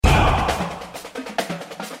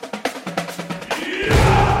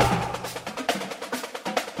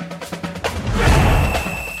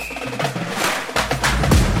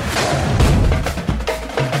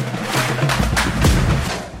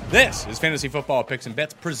Fantasy Football Picks and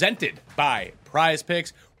Bets presented by Prize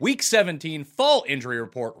Picks. Week 17 full injury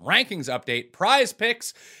report, rankings update, Prize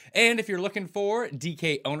Picks. And if you're looking for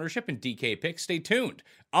DK ownership and DK picks, stay tuned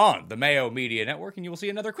on the Mayo Media Network, and you will see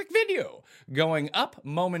another quick video going up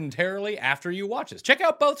momentarily after you watch this. Check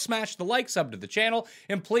out both, smash the like, sub to the channel,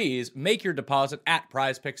 and please make your deposit at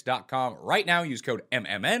prizepicks.com right now. Use code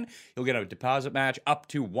MMN. You'll get a deposit match up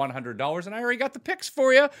to $100, and I already got the picks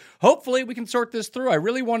for you. Hopefully, we can sort this through. I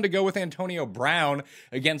really wanted to go with Antonio Brown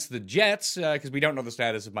against the Jets because we don't know the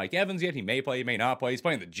status of Mike Evans yet. He may play, he may not play. He's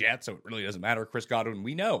playing the Jets, so it really doesn't matter. Chris Godwin,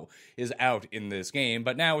 we know, is out in this game,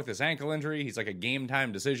 but now with this ankle injury, he's like a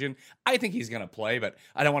game-time decision. I think he's going to play, but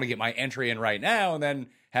I don't want to get my entry in right now and then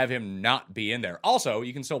have him not be in there. Also,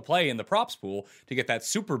 you can still play in the props pool to get that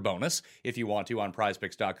super bonus if you want to on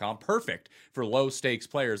prizepicks.com. Perfect for low-stakes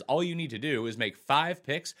players. All you need to do is make 5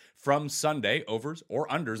 picks from Sunday, overs or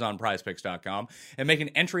unders on prizepicks.com, and make an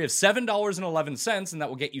entry of $7.11, and that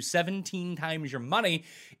will get you 17 times your money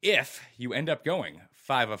if you end up going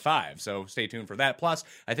 5 of 5. So stay tuned for that. Plus,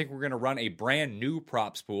 I think we're going to run a brand new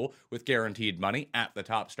props pool with guaranteed money at the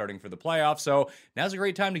top starting for the playoffs. So now's a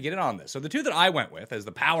great time to get in on this. So the two that I went with as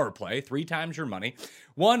the power play, 3 times your money.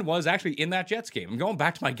 One was actually in that Jets game. I'm going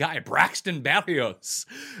back to my guy, Braxton Berrios.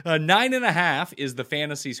 9.5 is the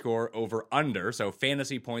fantasy score over under. So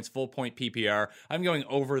fantasy points, full point PPR. I'm going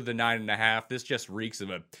over the 9.5. This just reeks of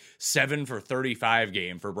a 7 for 35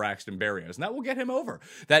 game for Braxton Berrios. And that will get him over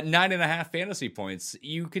that 9.5 fantasy points.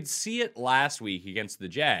 You could see it last week against the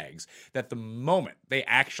Jags that the moment they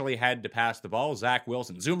actually had to pass the ball, Zach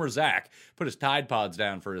Wilson, Zoomer Zach, put his Tide Pods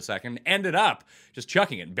down for a second, ended up just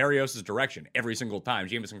chucking it in Berrios' direction every single time.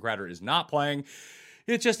 Jamison Crowder is not playing.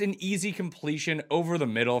 It's just an easy completion over the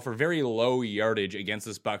middle for very low yardage against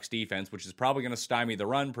this Bucs defense, which is probably going to stymie the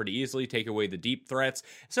run pretty easily, take away the deep threats.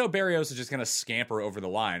 So Berrios is just going to scamper over the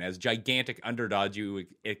line. As gigantic underdogs, you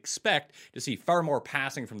expect to see far more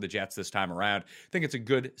passing from the Jets this time around. I think it's a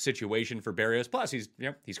good situation for Berrios. Plus, he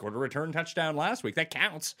scored a return touchdown last week. That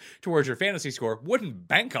counts towards your fantasy score. Wouldn't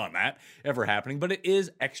bank on that ever happening, but it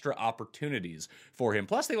is extra opportunities for him.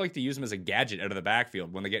 Plus, they like to use him as a gadget out of the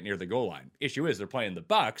backfield when they get near the goal line. Issue is they're playing the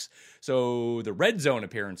Bucs, so the red zone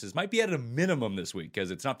appearances might be at a minimum this week because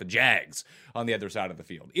it's not the Jags on the other side of the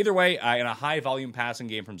field. Either way, in a high volume passing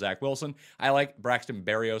game from Zach Wilson, I like Braxton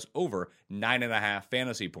Berrios over 9.5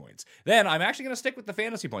 fantasy points. Then I'm actually going to stick with the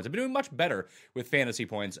fantasy points. I've been doing much better with fantasy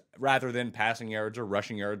points rather than passing yards or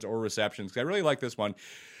rushing yards or receptions because I really like this one.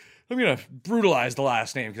 I'm going to brutalize the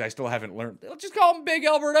last name because I still haven't learned. Let's just call him Big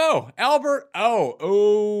Albert O. Albert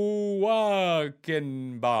O.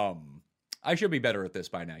 Owakenbaum. I should be better at this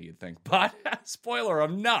by now, you'd think. But, spoiler,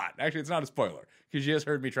 I'm not. Actually, it's not a spoiler, because you just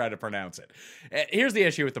heard me try to pronounce it. Here's the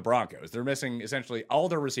issue with the Broncos. They're missing essentially all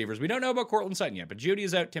their receivers. We don't know about Courtland Sutton yet, but Judy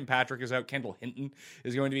is out, Tim Patrick is out, Kendall Hinton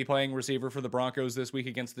is going to be playing receiver for the Broncos this week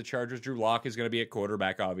against the Chargers. Drew Lock is going to be at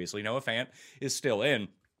quarterback, obviously. Noah Fant is still in.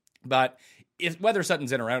 But whether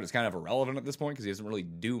Sutton's in or out is kind of irrelevant at this point because he doesn't really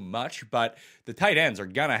do much, but the tight ends are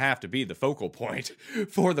going to have to be the focal point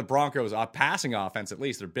for the Broncos passing offense, at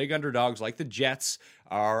least. They're big underdogs like the Jets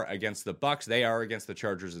are against the Bucs. They are against the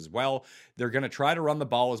Chargers as well. They're going to try to run the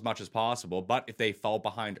ball as much as possible, but if they fall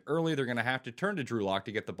behind early, they're going to have to turn to Drew Lock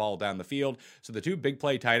to get the ball down the field. So the two big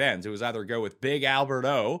play tight ends, it was either go with Big Albert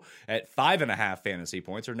O at 5.5 fantasy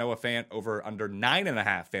points or Noah Fant over under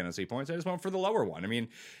 9.5 fantasy points. I just went for the lower one. I mean,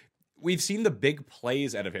 we've seen the big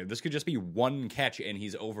plays out of him. This could just be one catch and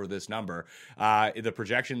he's over this number. The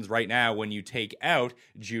projections right now, when you take out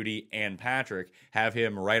Judy and Patrick, have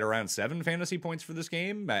him right around 7 fantasy points for this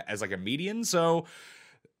game as like a median. So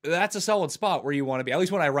that's a solid spot where you want to be, at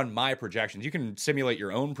least when I run my projections. You can simulate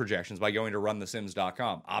your own projections by going to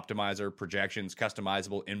runthesims.com. Optimizer, projections,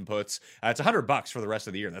 customizable inputs. It's $100 for the rest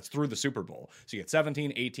of the year. That's through the Super Bowl. So you get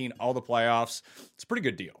 17, 18, all the playoffs. It's a pretty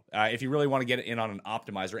good deal if you really want to get it in on an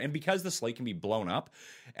optimizer. And because the slate can be blown up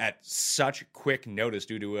at such quick notice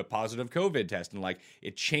due to a positive COVID test, and like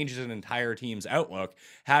it changes an entire team's outlook,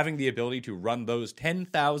 having the ability to run those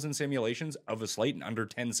 10,000 simulations of a slate in under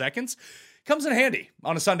 10 seconds comes in handy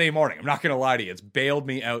on a Sunday morning. I'm not going to lie to you. It's bailed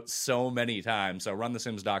me out so many times. So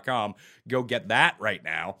runthesims.com. Go get that right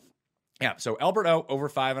now. Yeah, so Albert O over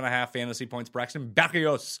 5.5 fantasy points. Braxton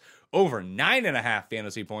Berrios over 9.5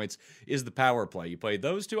 fantasy points is the power play. You play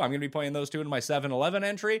those two. I'm going to be playing those two in my 7-11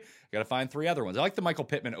 entry. I got to find 3 other ones. I like the Michael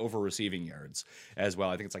Pittman over receiving yards as well.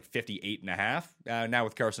 I think it's like 58.5. Now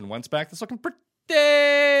with Carson Wentz back, that's looking pretty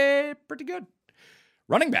good.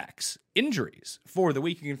 running backs, injuries for the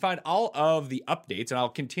week. You can find all of the updates, and I'll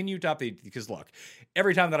continue to update because, look,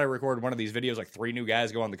 every time that I record one of these videos, like 3 new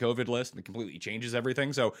guys go on the COVID list, and it completely changes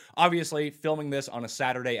everything. So obviously, filming this on a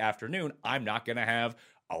Saturday afternoon, I'm not going to have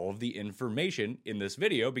all of the information in this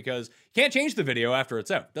video because you can't change the video after it's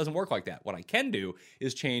out. It doesn't work like that. What I can do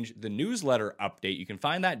is change the newsletter update. You can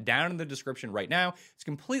find that down in the description right now. It's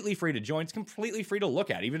completely free to join. It's completely free to look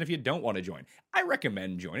at, even if you don't want to join. I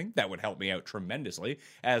recommend joining. That would help me out tremendously,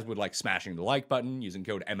 as would like smashing the like button, using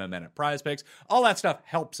code MMN at PrizePicks. All that stuff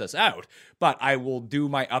helps us out, but I will do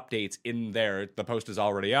my updates in there. The post is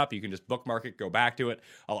already up. You can just bookmark it, go back to it.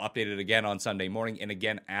 I'll update it again on Sunday morning and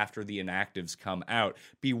again after the inactives come out.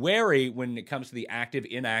 Be wary when it comes to the active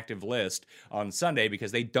inactive list on Sunday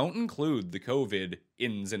because they don't include the COVID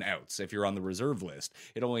ins and outs if you're on the reserve list.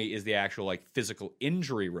 It only is the actual like physical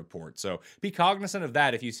injury report. So be cognizant of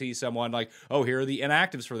that if you see someone like, oh, here are the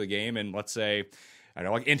inactives for the game, and let's say, I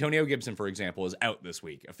know, like Antonio Gibson, for example, is out this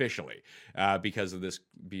week officially because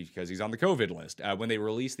he's on the COVID list. When they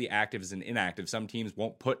release the actives and inactives, some teams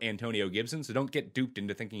won't put Antonio Gibson, so don't get duped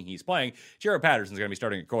into thinking he's playing. Jaret Patterson's going to be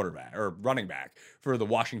starting at quarterback or running back for the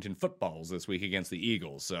Washington Footballs this week against the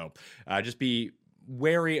Eagles. So just be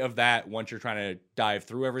wary of that once you're trying to dive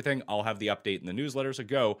through everything. I'll have the update in the newsletter, so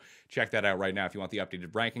go check that out right now if you want the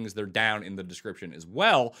updated rankings. They're down in the description as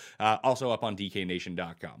well, also up on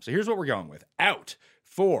DKNation.com. So here's what we're going with. Out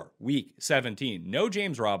for Week 17. No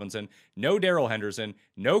James Robinson, no Darrell Henderson,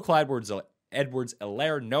 no Clyde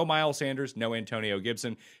Edwards-Helaire, no Miles Sanders, no Antonio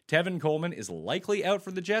Gibson. Tevin Coleman is likely out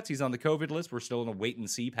for the Jets. He's on the COVID list. We're still in a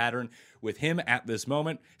wait-and-see pattern with him at this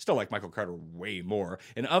moment. Still like Michael Carter way more.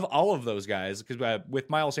 And of all of those guys, because with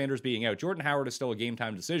Miles Sanders being out, Jordan Howard is still a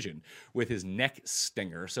game-time decision with his neck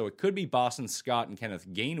stinger. So it could be Boston Scott and Kenneth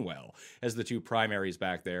Gainwell as the 2 primaries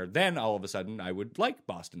back there. Then, all of a sudden, I would like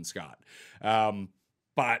Boston Scott.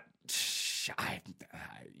 But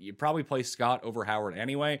you probably play Scott over Howard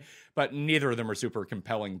anyway, but neither of them are super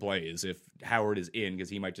compelling plays if Howard is in, because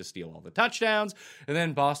he might just steal all the touchdowns, and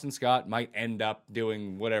then Boston Scott might end up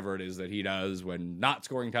doing whatever it is that he does when not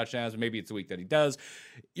scoring touchdowns. Maybe it's the week that he does.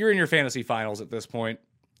 You're in your fantasy finals at this point.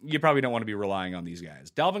 You probably don't want to be relying on these guys.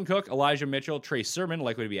 Dalvin Cook, Elijah Mitchell, Trey Sermon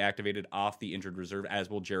likely to be activated off the injured reserve, as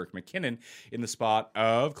will Jerick McKinnon in the spot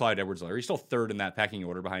of Clyde Edwards-Helaire. He's still 3rd in that pecking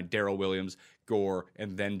order behind Darrell Williams, Gore,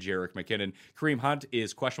 and then Jerick McKinnon. Kareem Hunt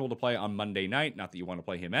is questionable to play on Monday night. Not that you want to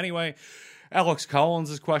play him anyway. Alex Collins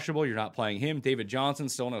is questionable. You're not playing him. David Johnson,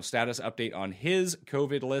 still no status update on his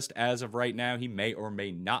COVID list as of right now. He may or may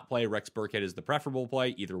not play. Rex Burkhead is the preferable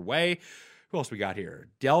play either way. Who else we got here?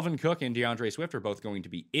 Delvin Cook and DeAndre Swift are both going to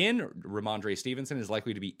be in. Ramondre Stevenson is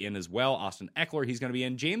likely to be in as well. Austin Eckler, he's going to be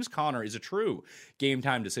in. James Conner is a true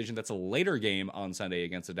game-time decision. That's a later game on Sunday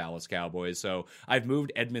against the Dallas Cowboys. So I've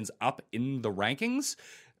moved Edmonds up in the rankings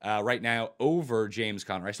right now over James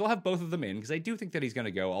Conner. I still have both of them in because I do think that he's going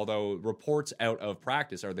to go, although reports out of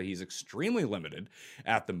practice are that he's extremely limited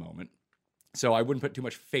at the moment. So I wouldn't put too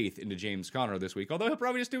much faith into James Conner this week, although he'll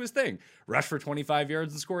probably just do his thing. Rush for 25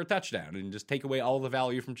 yards and score a touchdown and just take away all the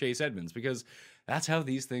value from Chase Edmonds, because that's how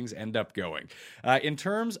these things end up going. In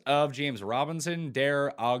terms of James Robinson,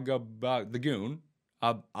 Dare Agaboon,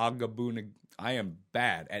 I am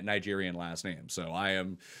bad at Nigerian last names, so I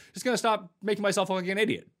am just going to stop making myself look like an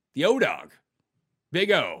idiot. The O-Dog.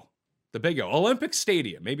 Big O. The Big O. Olympic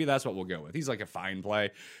Stadium. Maybe that's what we'll go with. He's like a fine play.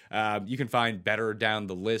 You can find better down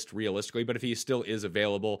the list realistically, but if he still is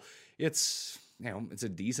available, it's a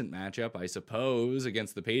decent matchup, I suppose,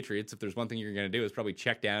 against the Patriots. If there's one thing you're going to do, is probably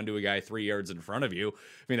check down to a guy 3 yards in front of you.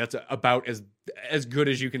 I mean, that's about as good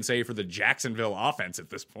as you can say for the Jacksonville offense at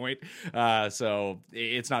this point. So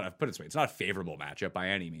it's not it's not a favorable matchup by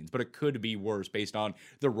any means, but it could be worse based on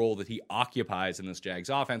the role that he occupies in this Jags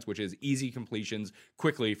offense, which is easy completions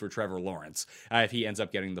quickly for Trevor Lawrence if he ends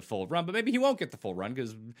up getting the full run. But maybe he won't get the full run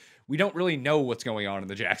because we don't really know what's going on in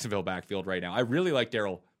the Jacksonville backfield right now. I really like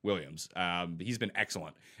Darrell Williams. He's been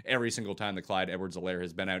excellent every single time that Clyde Edwards-Helaire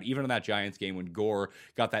has been out. Even in that Giants game when Gore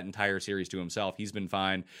got that entire series to himself, he's been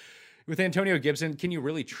fine. With Antonio Gibson, can you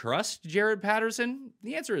really trust Jaret Patterson?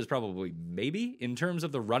 The answer is probably maybe. In terms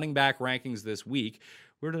of the running back rankings this week,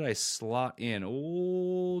 where did I slot in?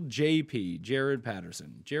 Old JP, Jaret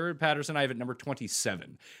Patterson. Jaret Patterson, I have at number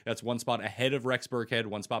 27. That's one spot ahead of Rex Burkhead,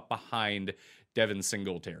 one spot behind Devin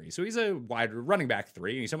Singletary. So he's a wide running back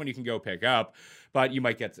 3, and he's someone you can go pick up, but you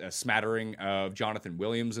might get a smattering of Jonathan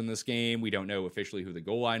Williams in this game. We don't know officially who the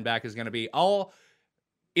goal line back is going to be. All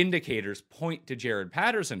indicators point to Jaret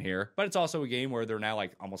Patterson here, but it's also a game where they're now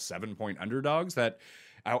like almost 7-point underdogs that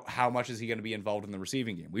How much is he going to be involved in the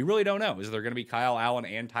receiving game? We really don't know. Is there going to be Kyle Allen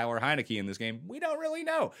and Tyler Heineke in this game? We don't really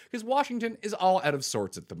know because Washington is all out of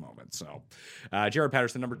sorts at the moment. So Jared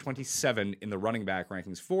Patterson, number 27 in the running back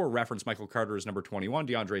rankings. For reference, Michael Carter is number 21.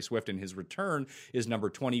 DeAndre Swift in his return is number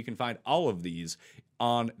 20. You can find all of these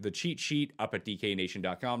on the cheat sheet up at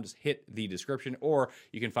dknation.com. Just hit the description, or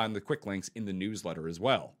you can find the quick links in the newsletter as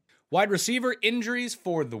well. Wide receiver injuries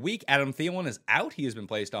for the week. Adam Thielen is out. He has been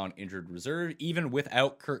placed on injured reserve, even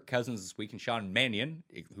without Kirk Cousins this week. And Sean Mannion,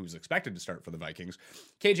 who's expected to start for the Vikings.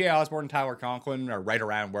 KJ Osborne and Tyler Conklin are right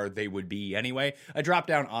around where they would be anyway. I dropped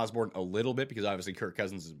down Osborne a little bit because obviously Kirk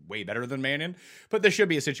Cousins is way better than Mannion. But this should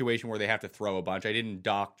be a situation where they have to throw a bunch. I didn't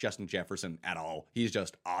dock Justin Jefferson at all. He's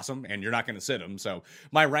just awesome, and you're not going to sit him. So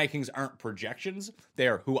my rankings aren't projections. They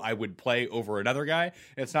are who I would play over another guy.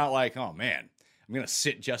 It's not like, oh man, I'm going to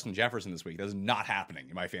sit Justin Jefferson this week. That's not happening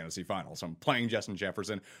in my fantasy final. So I'm playing Justin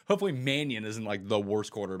Jefferson. Hopefully Mannion isn't like the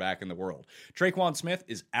worst quarterback in the world. Traquan Smith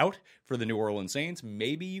is out for the New Orleans Saints.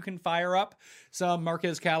 Maybe you can fire up some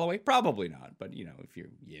Marquez Callaway. Probably not. But, if you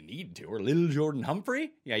need to. Or Little Jordan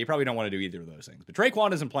Humphrey. Yeah, you probably don't want to do either of those things. But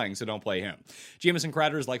Traquan isn't playing, so don't play him. Jamison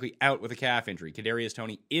Crowder is likely out with a calf injury. Kadarius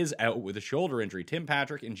Toney is out with a shoulder injury. Tim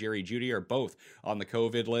Patrick and Jerry Jeudy are both on the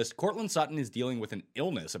COVID list. Cortland Sutton is dealing with an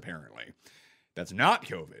illness, apparently. That's not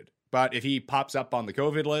COVID. But if he pops up on the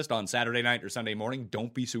COVID list on Saturday night or Sunday morning,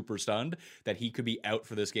 don't be super stunned that he could be out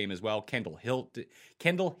for this game as well. Kendall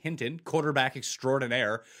Hinton, quarterback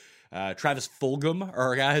extraordinaire. Travis Fulgham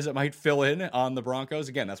are guys that might fill in on the Broncos.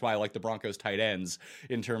 Again, that's why I like the Broncos tight ends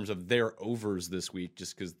in terms of their overs this week,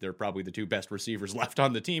 just because they're probably the two best receivers left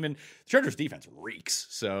on the team. And the Chargers defense reeks.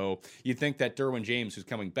 So you'd think that Derwin James, who's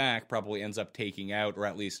coming back, probably ends up taking out, or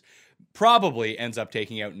at least probably ends up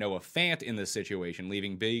taking out Noah Fant in this situation,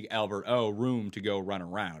 leaving big Albert O room to go run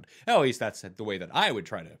around. At least that's the way that I would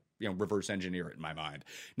try to reverse engineer it in my mind.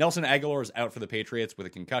 Nelson Aguilar is out for the Patriots with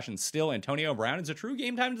a concussion still. Antonio Brown is a true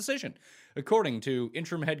game time decision, according to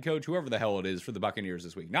interim head coach, whoever the hell it is for the Buccaneers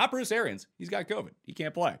this week. Not Bruce Arians. He's got COVID. He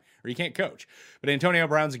can't play, or he can't coach. But Antonio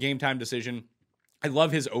Brown's a game time decision. I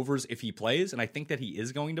love his overs if he plays, and I think that he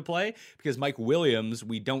is going to play because Mike Williams,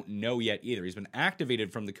 we don't know yet either. He's been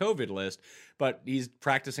activated from the COVID list, but he's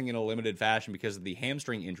practicing in a limited fashion because of the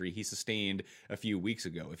hamstring injury he sustained a few weeks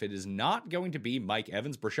ago. If it is not going to be Mike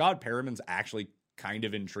Evans, Brashad Perriman's actually kind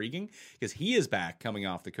of intriguing because he is back coming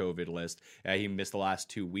off the COVID list. He missed the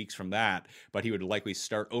last 2 weeks from that, but he would likely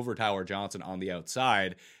start over Tyler Johnson on the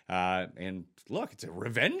outside. And look, it's a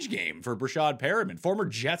revenge game for Brashad Perriman, former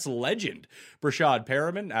Jets legend Brashad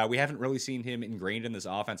Perriman. We haven't really seen him ingrained in this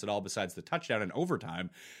offense at all besides the touchdown in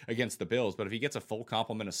overtime against the Bills. But if he gets a full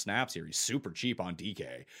complement of snaps here, he's super cheap on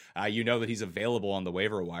DK. You know that he's available on the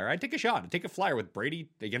waiver wire. I'd take a shot. I'd take a flyer with Brady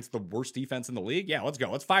against the worst defense in the league. Yeah, let's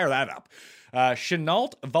go. Let's fire that up.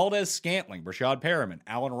 Chenault Valdez-Scantling, Brashad Perriman,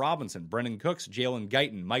 Allen Robinson, Brennan Cooks, Jalen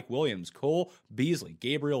Guyton, Mike Williams, Cole Beasley,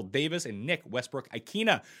 Gabriel Davis, and Nick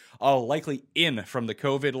Westbrook-Ikena, all likely in from the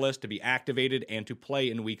COVID list to be activated and to play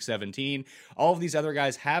in Week 17. All of these other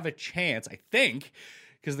guys have a chance, I think,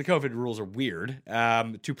 because the COVID rules are weird,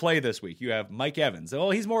 to play this week. You have Mike Evans.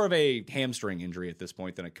 Well, he's more of a hamstring injury at this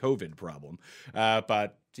point than a COVID problem,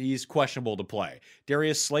 but he's questionable to play.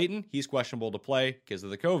 Darius Slayton, he's questionable to play because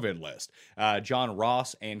of the COVID list. John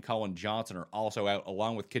Ross and Colin Johnson are also out,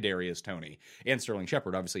 along with Kadarius Toney. And Sterling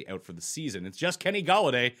Shepard, obviously out for the season. It's just Kenny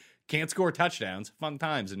Golladay. Can't score touchdowns. Fun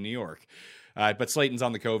times in New York. But Slayton's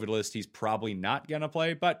on the COVID list. He's probably not going to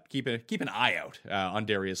play, but keep an eye out on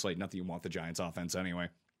Darius Slayton. Not that you want the Giants offense anyway.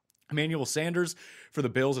 Emmanuel Sanders for the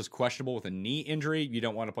Bills is questionable with a knee injury. You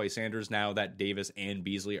don't want to play Sanders now that Davis and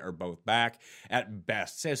Beasley are both back at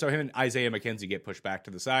best. So him and Isaiah McKenzie get pushed back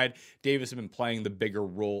to the side. Davis has been playing the bigger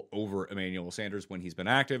role over Emmanuel Sanders when he's been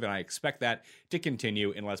active, and I expect that to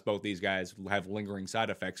continue unless both these guys have lingering side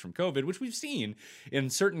effects from COVID, which we've seen in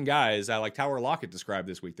certain guys, like Tyler Lockett described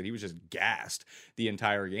this week, that he was just gassed the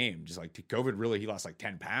entire game. Just like COVID, really, he lost like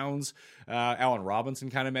 10 pounds. Allen Robinson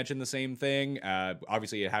kind of mentioned the same thing.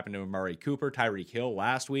 Obviously, it happened to Amari Cooper. Tyreek Hill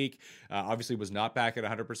last week obviously was not back at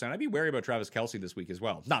 100%. I'd be wary about Travis Kelce this week as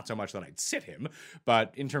well. Not so much that I'd sit him,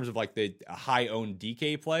 but in terms of like the high-owned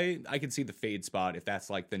DK play, I could see the fade spot if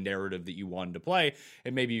that's like the narrative that you wanted to play,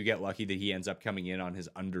 and maybe you get lucky that he ends up coming in on his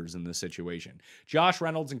unders in this situation. Josh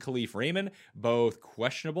Reynolds and Khalif Raymond, both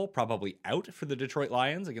questionable, probably out for the Detroit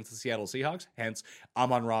Lions against the Seattle Seahawks, hence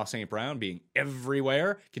Amon-Ra St. Brown being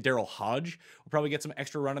everywhere. Daryl Hodge will probably get some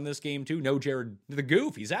extra run in this game too. No Jared the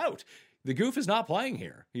Goof, he's out. The goof is not playing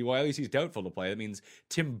here. Well, at least he's doubtful to play. That means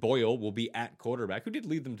Tim Boyle will be at quarterback, who did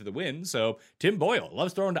lead them to the win. So Tim Boyle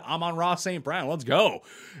loves throwing to Amon-Ra St. Brown. Let's go.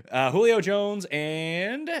 Julio Jones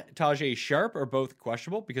and Tajay Sharp are both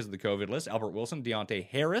questionable because of the COVID list. Albert Wilson, Deontay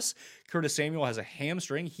Harris. Curtis Samuel has a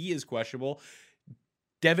hamstring. He is questionable.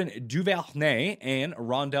 Devin Duvernay and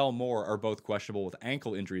Rondell Moore are both questionable with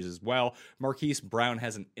ankle injuries as well. Marquise Brown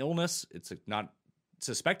has an illness. It's not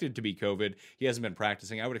suspected to be COVID. He hasn't been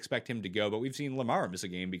practicing. I would expect him to go, but we've seen Lamar miss a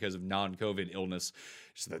game because of non-COVID illness.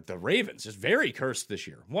 Just the Ravens, just very cursed this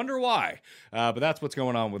year. Wonder why. But that's what's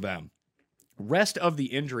going on with them. Rest of the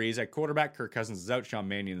injuries at quarterback, Kirk Cousins is out. Sean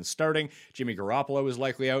Mannion is starting. Jimmy Garoppolo is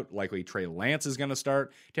likely out. Likely Trey Lance is going to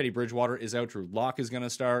start. Teddy Bridgewater is out. Drew Lock is going to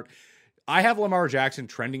start. I have Lamar Jackson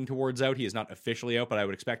trending towards out. He is not officially out, but I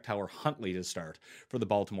would expect Tyler Huntley to start for the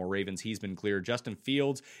Baltimore Ravens. He's been cleared. Justin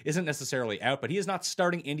Fields isn't necessarily out, but he is not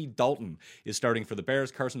starting. Andy Dalton is starting for the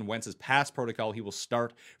Bears. Carson Wentz is past protocol. He will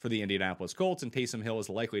start for the Indianapolis Colts, and Taysom Hill is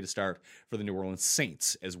likely to start for the New Orleans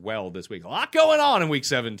Saints as well this week. A lot going on in Week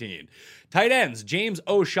 17. Tight ends, James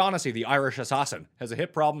O'Shaughnessy, the Irish assassin, has a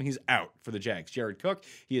hip problem. He's out for the Jags. Jared Cook,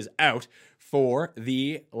 he is out for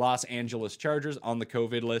the Los Angeles Chargers on the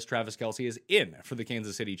COVID list. Travis Kelce is in for the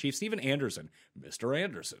Kansas City Chiefs. Steven Anderson, Mr.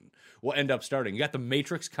 Anderson, will end up starting. You got the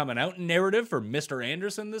Matrix coming out narrative for Mr.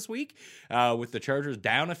 Anderson this week with the Chargers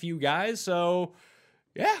down a few guys. So,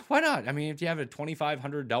 yeah, why not? I mean, if you have a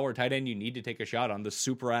 $2,500 tight end, you need to take a shot on the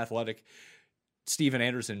super athletic Steven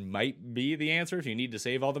Anderson might be the answer. If you need to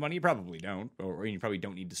save all the money, you probably don't, or you probably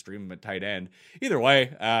don't need to stream him at tight end. Either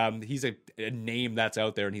way, he's a name that's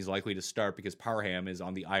out there, and he's likely to start because Parham is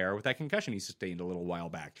on the IR with that concussion he sustained a little while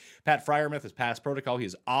back. Pat Freiermuth is past protocol. He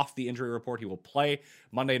is off the injury report. He will play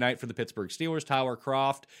Monday night for the Pittsburgh Steelers. Tyler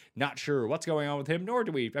Kroft, not sure what's going on with him, nor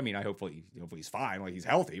do we. I mean, hopefully he's fine, like he's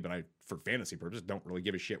healthy, but for fantasy purposes, don't really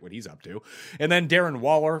give a shit what he's up to. And then Darren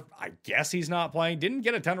Waller, I guess he's not playing. Didn't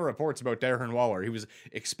get a ton of reports about Darren Waller. He was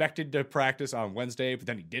expected to practice on Wednesday, but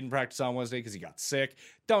then he didn't practice on Wednesday because he got sick.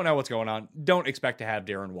 Don't know what's going on. Don't expect to have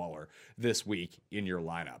Darren Waller this week in your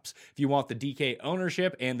lineups. If you want the DK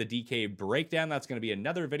ownership and the DK breakdown, that's going to be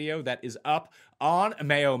another video that is up on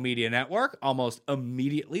Mayo Media Network almost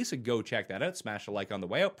immediately, so go check that out. Smash a like on the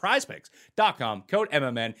way out. PrizePicks.com, code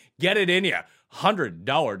MMN, get it in ya.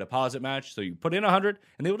 $100 deposit match. So you put in $100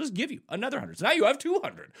 and they will just give you another $100. So now you have $200.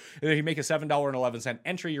 And if you make a $7.11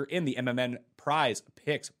 entry, you're in the MMN Prize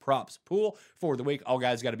Picks props pool for the week. All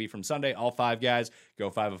guys got to be from Sunday. All 5 guys go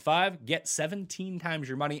 5 of 5. Get 17 times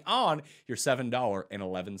your money on your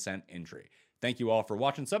 $7.11 entry. Thank you all for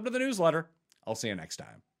watching. Sub to the newsletter. I'll see you next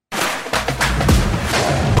time.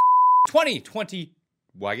 2020.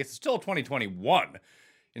 Well, I guess it's still 2021.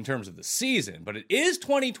 In terms of the season, but it is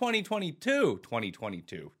 2022.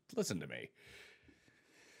 Listen to me.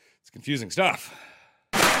 It's confusing stuff.